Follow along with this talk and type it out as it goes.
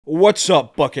What's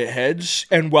up, Bucketheads,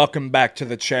 and welcome back to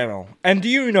the channel. And do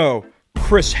you know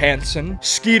Chris Hansen,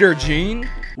 Skeeter Jean?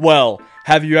 Well,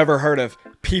 have you ever heard of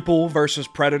People vs.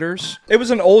 Predators? It was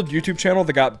an old YouTube channel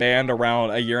that got banned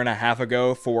around a year and a half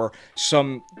ago for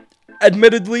some,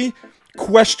 admittedly,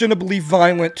 questionably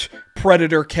violent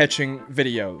predator catching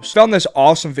videos. Found this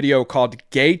awesome video called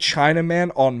Gay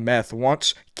Chinaman on Meth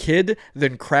Wants Kid,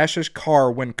 Then Crashes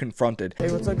Car When Confronted. Hey,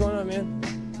 what's up going on,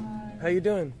 man? How you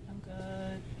doing? I'm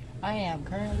good. I am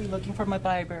currently looking for my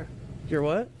fiber. Your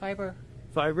what? Fiber.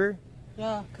 Fiber?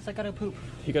 Yeah, because I gotta poop.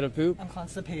 You gotta poop? I'm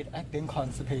constipated. I've been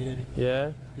constipated.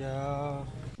 Yeah? Yeah.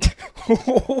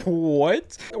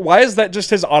 What? Why is that just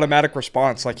his automatic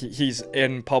response? Like he's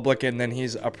in public and then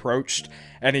he's approached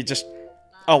and he just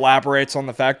elaborates on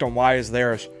the fact on why he's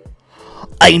there.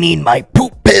 I need my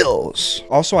poop pills.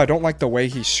 Also, I don't like the way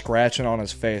he's scratching on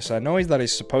his face. I know that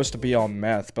he's supposed to be on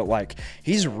meth, but like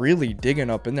he's really digging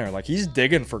up in there. Like he's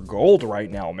digging for gold right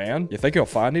now, man. You think he'll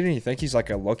find it? And you think he's like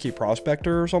a lucky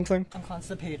prospector or something? I'm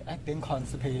constipated. I've been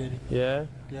constipated. Yeah?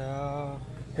 Yeah.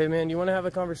 Hey, man, you want to have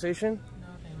a conversation? No,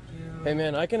 thank you. Hey,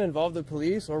 man, I can involve the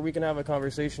police or we can have a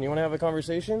conversation. You want to have a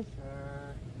conversation?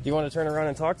 Sure. Do you want to turn around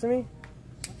and talk to me?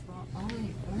 What's wrong? Oh,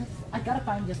 wait. I gotta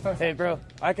find this first. Hey, bro,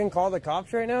 I can call the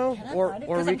cops right now, or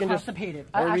we can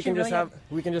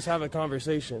just have a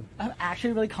conversation. I'm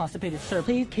actually really constipated, sir.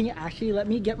 Please, can you actually let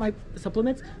me get my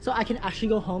supplements so I can actually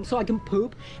go home, so I can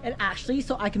poop, and actually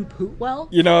so I can poop well?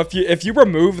 You know, if you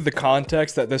remove the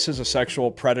context that this is a sexual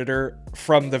predator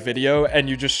from the video, and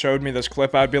you just showed me this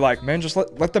clip, I'd be like, man, just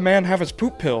let the man have his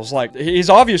poop pills. Like he's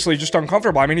obviously just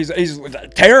uncomfortable. I mean, he's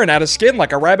tearing at his skin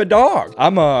like a rabid dog.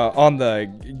 I'm on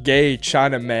the Gay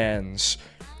Chinaman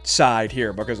side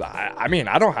here because I mean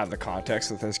I don't have the context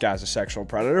that this guy's a sexual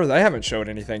predator. They haven't showed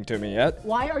anything to me yet.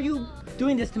 Why are you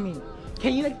doing this to me?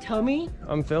 Can you like tell me?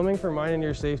 I'm filming for mine and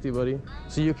your safety, buddy.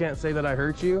 So you can't say that I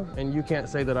hurt you and you can't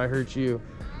say that I hurt you.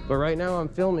 But right now I'm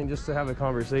filming just to have a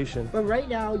conversation. But right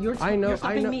now you're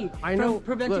stopping me from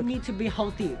preventing me to be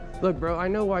healthy. Look, bro, I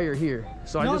know why you're here.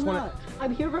 So I just want to.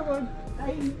 I'm here for one.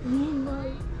 I need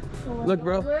my. Look,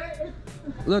 bro.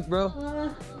 Look, bro.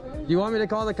 Do you want me to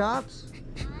call the cops?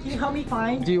 Can you help me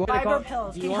find fiber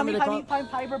pills? Can you help me find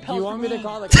fiber pills? Do you want me to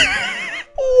call the cops?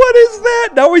 What is that?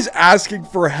 Now he's asking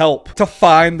for help to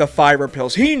find the fiber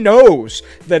pills. He knows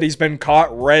that he's been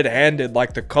caught red-handed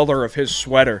like the color of his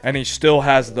sweater, and he still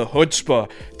has the chutzpah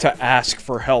to ask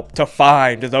for help to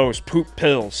find those poop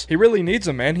pills. He really needs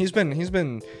them, man. He's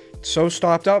been so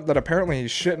stopped up that apparently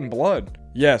he's shitting blood.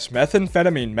 Yes,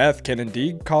 methamphetamine meth can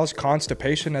indeed cause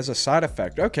constipation as a side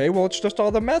effect. Okay, well, it's just all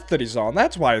the meth that he's on.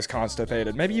 That's why he's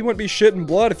constipated. Maybe you wouldn't be shitting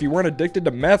blood if you weren't addicted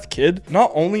to meth, kid.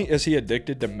 Not only is he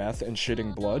addicted to meth and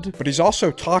shitting blood, but he's also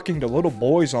talking to little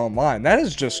boys online. That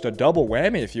is just a double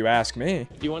whammy if you ask me.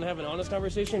 Do you want to have an honest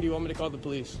conversation or do you want me to call the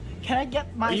police? Can I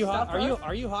get my stuff?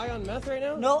 Are you high on meth right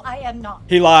now? No, I am not.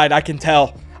 He lied. I can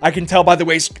tell. I can tell by the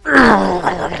way.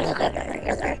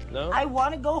 No? I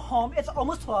want to go home. It's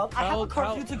almost 12. I have a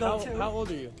curfew to go to. How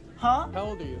old are you? Huh? How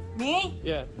old are you? Me?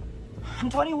 Yeah. I'm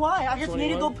 21. I just 21?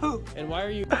 need to go poop. And why are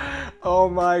you? Oh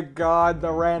my god, the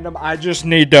random. I just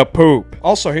need to poop.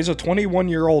 Also, he's a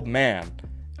 21-year-old man.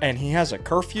 And he has a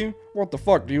curfew? What the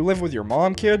fuck? Do you live with your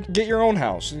mom, kid? Get your own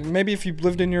house. Maybe if you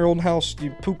lived in your own house,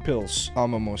 you poop pills.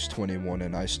 I'm almost 21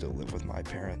 and I still live with my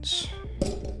parents.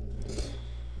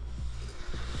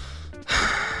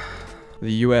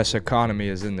 The U.S. economy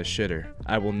is in the shitter.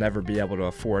 I will never be able to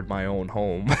afford my own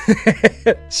home.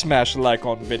 Smash like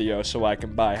on video so I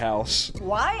can buy a house.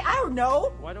 Why? I don't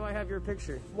know. Why do I have your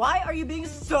picture? Why are you being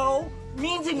so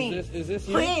mean to me? Is this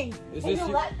you? Please. Is this you?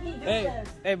 Let me do this.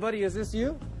 Hey, buddy, is this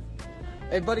you?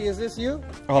 Hey, buddy, is this you?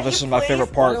 Oh, this is my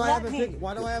favorite part. Why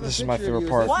do I have a This is picture my of favorite you?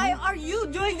 part. Why are you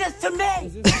doing this to me?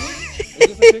 Is this you?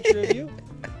 Is this a picture of you?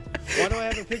 Why do I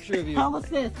have a picture of you? How was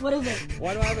this? What is it?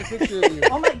 Why do I have a picture of you?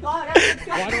 Oh my god.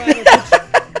 Why do I have a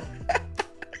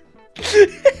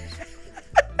picture?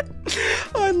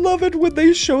 I love it when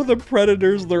they show the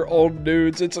predators their own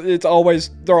nudes.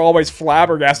 They're always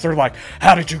flabbergasted. They're like,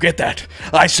 how did you get that?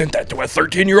 I sent that to a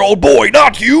 13-year-old boy,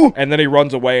 not you. And then he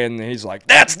runs away and he's like,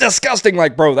 that's disgusting.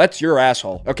 Like, bro, that's your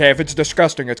asshole. Okay, if it's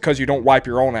disgusting, it's because you don't wipe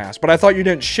your own ass. But I thought you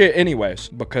didn't shit anyways.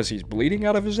 Because he's bleeding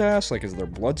out of his ass? Like, is there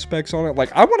blood specks on it?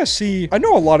 Like, I want to see. I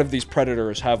know a lot of these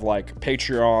predators have like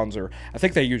Patreons, or I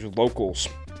think they use locals.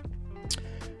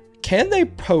 Can they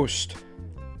post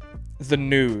the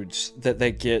nudes that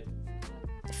they get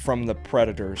from the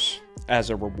predators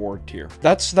as a reward tier?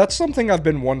 That's something I've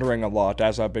been wondering a lot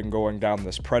as I've been going down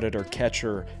this predator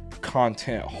catcher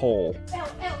content hole.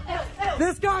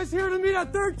 This guy's here to meet a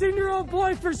 13-year-old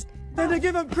boy for and to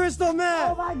give him crystal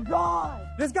meth. Oh my god.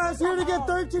 This guy's here to get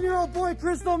 13-year-old boy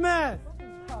crystal meth.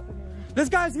 This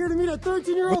guy's here to meet a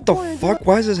 13-year-old boy. What the fuck?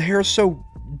 Why is his hair so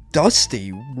dusty?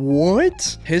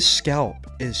 What? His scalp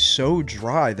is so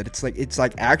dry that it's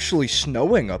like actually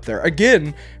snowing up there.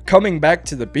 Again, coming back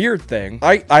to the beard thing,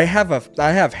 I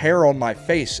have hair on my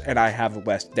face and I have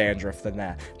less dandruff than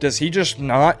that. Does he just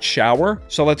not shower?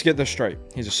 So let's get this straight.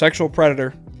 He's a sexual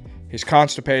predator. He's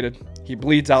constipated. He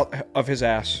bleeds out of his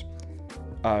ass.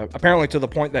 Apparently to the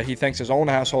point that he thinks his own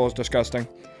asshole is disgusting.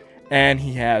 And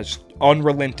he has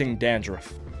unrelenting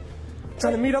dandruff.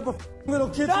 Trying to meet up a little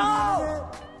kid. No!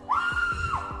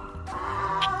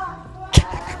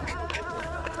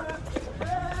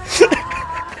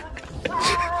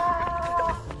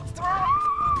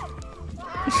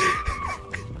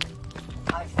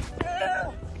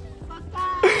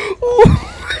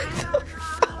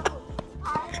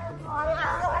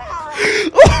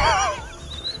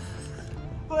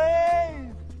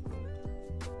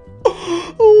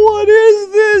 What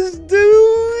is this,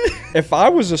 dude? If I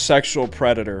was a sexual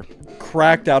predator,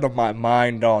 cracked out of my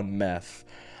mind on meth,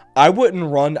 I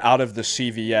wouldn't run out of the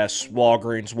CVS,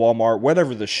 Walgreens, Walmart,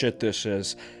 whatever the shit this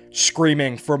is,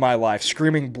 screaming for my life,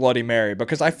 screaming Bloody Mary,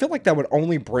 because I feel like that would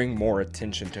only bring more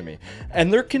attention to me.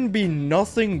 And there can be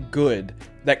nothing good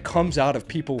that comes out of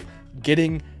people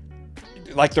getting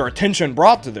like their attention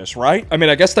brought to this, right? I mean,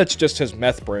 I guess that's just his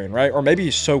meth brain, right? Or maybe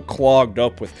he's so clogged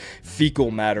up with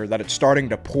fecal matter that it's starting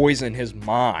to poison his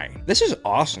mind. This is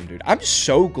awesome, dude. I'm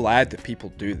so glad that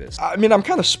people do this. I mean, I'm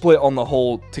kind of split on the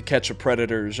whole To Catch a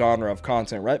Predator genre of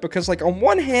content, right? Because like on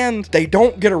one hand, they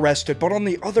don't get arrested, but on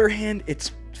the other hand,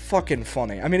 it's fucking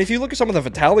funny. I mean, if you look at some of the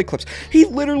Vitality clips, he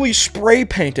literally spray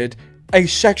painted a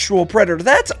sexual predator.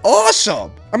 That's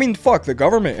awesome. I mean, fuck, the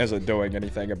government isn't doing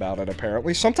anything about it,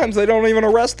 apparently. Sometimes they don't even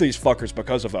arrest these fuckers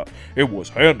because of it was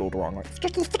handled wrong. Like,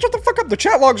 shut the fuck up. The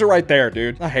chat logs are right there,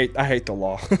 dude. I hate the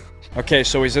law. Okay,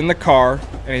 so he's in the car,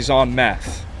 and he's on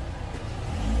meth.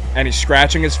 And he's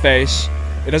scratching his face.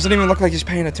 It doesn't even look like he's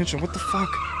paying attention. What the fuck?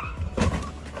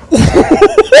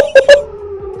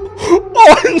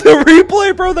 On the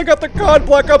replay, bro, they got the COD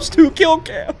Black Ops 2 kill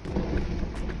cam.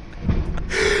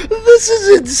 This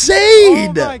is insane!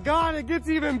 Oh my god, it gets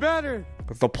even better!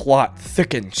 The plot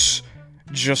thickens,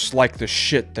 just like the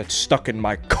shit that's stuck in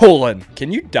my colon.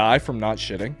 Can you die from not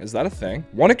shitting? Is that a thing?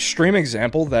 One extreme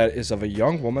example that is of a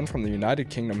young woman from the United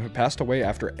Kingdom who passed away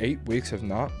after 8 weeks of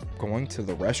not going to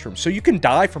the restroom. So you can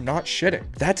die from not shitting.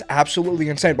 That's absolutely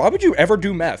insane. Why would you ever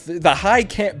do meth? The high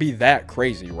can't be that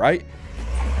crazy, right?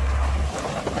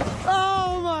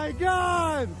 Oh my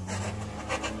god!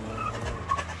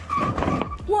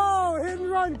 Whoa, hit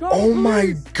and run, call the police! Oh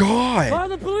my god! Call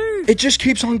the police! It just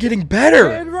keeps on getting better!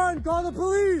 Hit and run, call the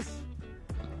police!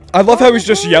 I love how he's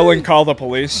just yelling, call the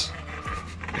police.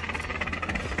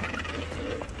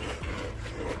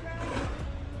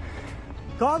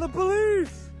 Call the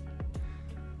police!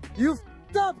 You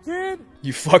f***ed up, kid!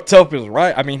 You fucked up is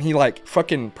right. I mean, he like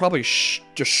fucking probably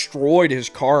destroyed his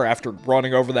car after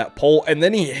running over that pole, and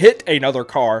then he hit another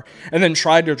car and then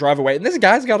tried to drive away. And this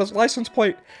guy's got his license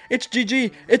plate. It's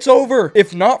GG. It's over.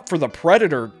 If not for the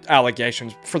predator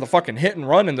allegations, for the fucking hit and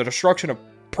run and the destruction of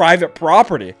private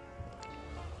property.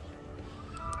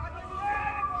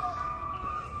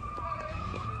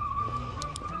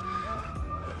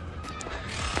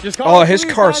 Oh, his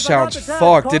car sounds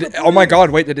fucked. Did it? Oh my god,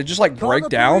 wait, did it just like break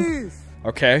down?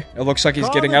 Okay, it looks like he's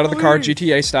getting out of the car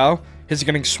GTA style. Is he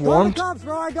getting swarmed? Call the cops,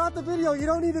 bro. I got the video. You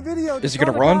don't need the video. Is he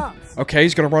gonna run? Okay,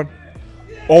 he's gonna run.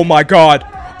 Oh my god.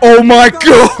 Oh my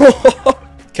god.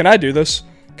 Can I do this?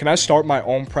 Can I start my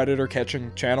own predator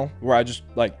catching channel where I just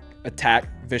like attack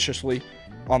viciously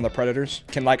on the predators?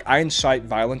 Can like I incite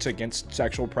violence against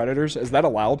sexual predators? Is that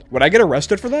allowed? Would I get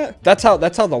arrested for that? That's how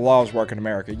the laws work in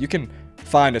America. You can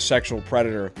find a sexual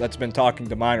predator that's been talking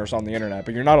to minors on the internet,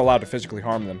 but you're not allowed to physically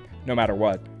harm them no matter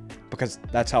what, because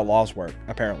that's how laws work,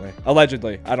 apparently.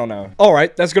 Allegedly, I don't know. All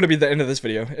right, that's gonna be the end of this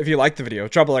video. If you liked the video,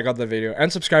 drop a like on the video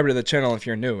and subscribe to the channel if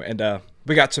you're new. And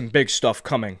we got some big stuff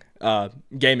coming,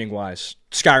 gaming wise.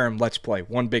 Skyrim Let's Play,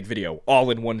 one big video,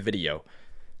 all in one video.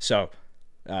 So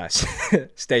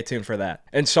stay tuned for that.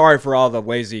 And sorry for all the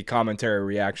lazy commentary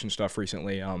reaction stuff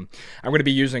recently. I'm going to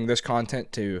be using this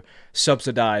content to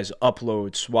subsidize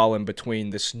uploads while in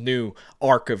between this new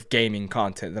arc of gaming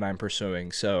content that I'm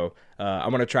pursuing. So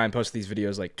I'm going to try and post these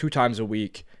videos like 2 times a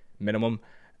week minimum,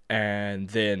 and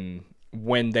then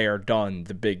when they are done,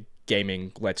 the big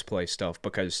gaming Let's Play stuff,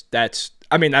 because that's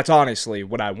honestly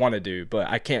what I want to do, but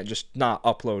I can't just not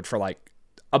upload for like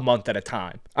a month at a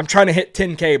time. I'm trying to hit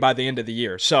 10K by the end of the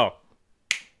year, so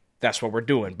that's what we're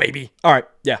doing, baby. All right,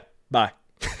 yeah, bye.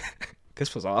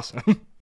 This was awesome.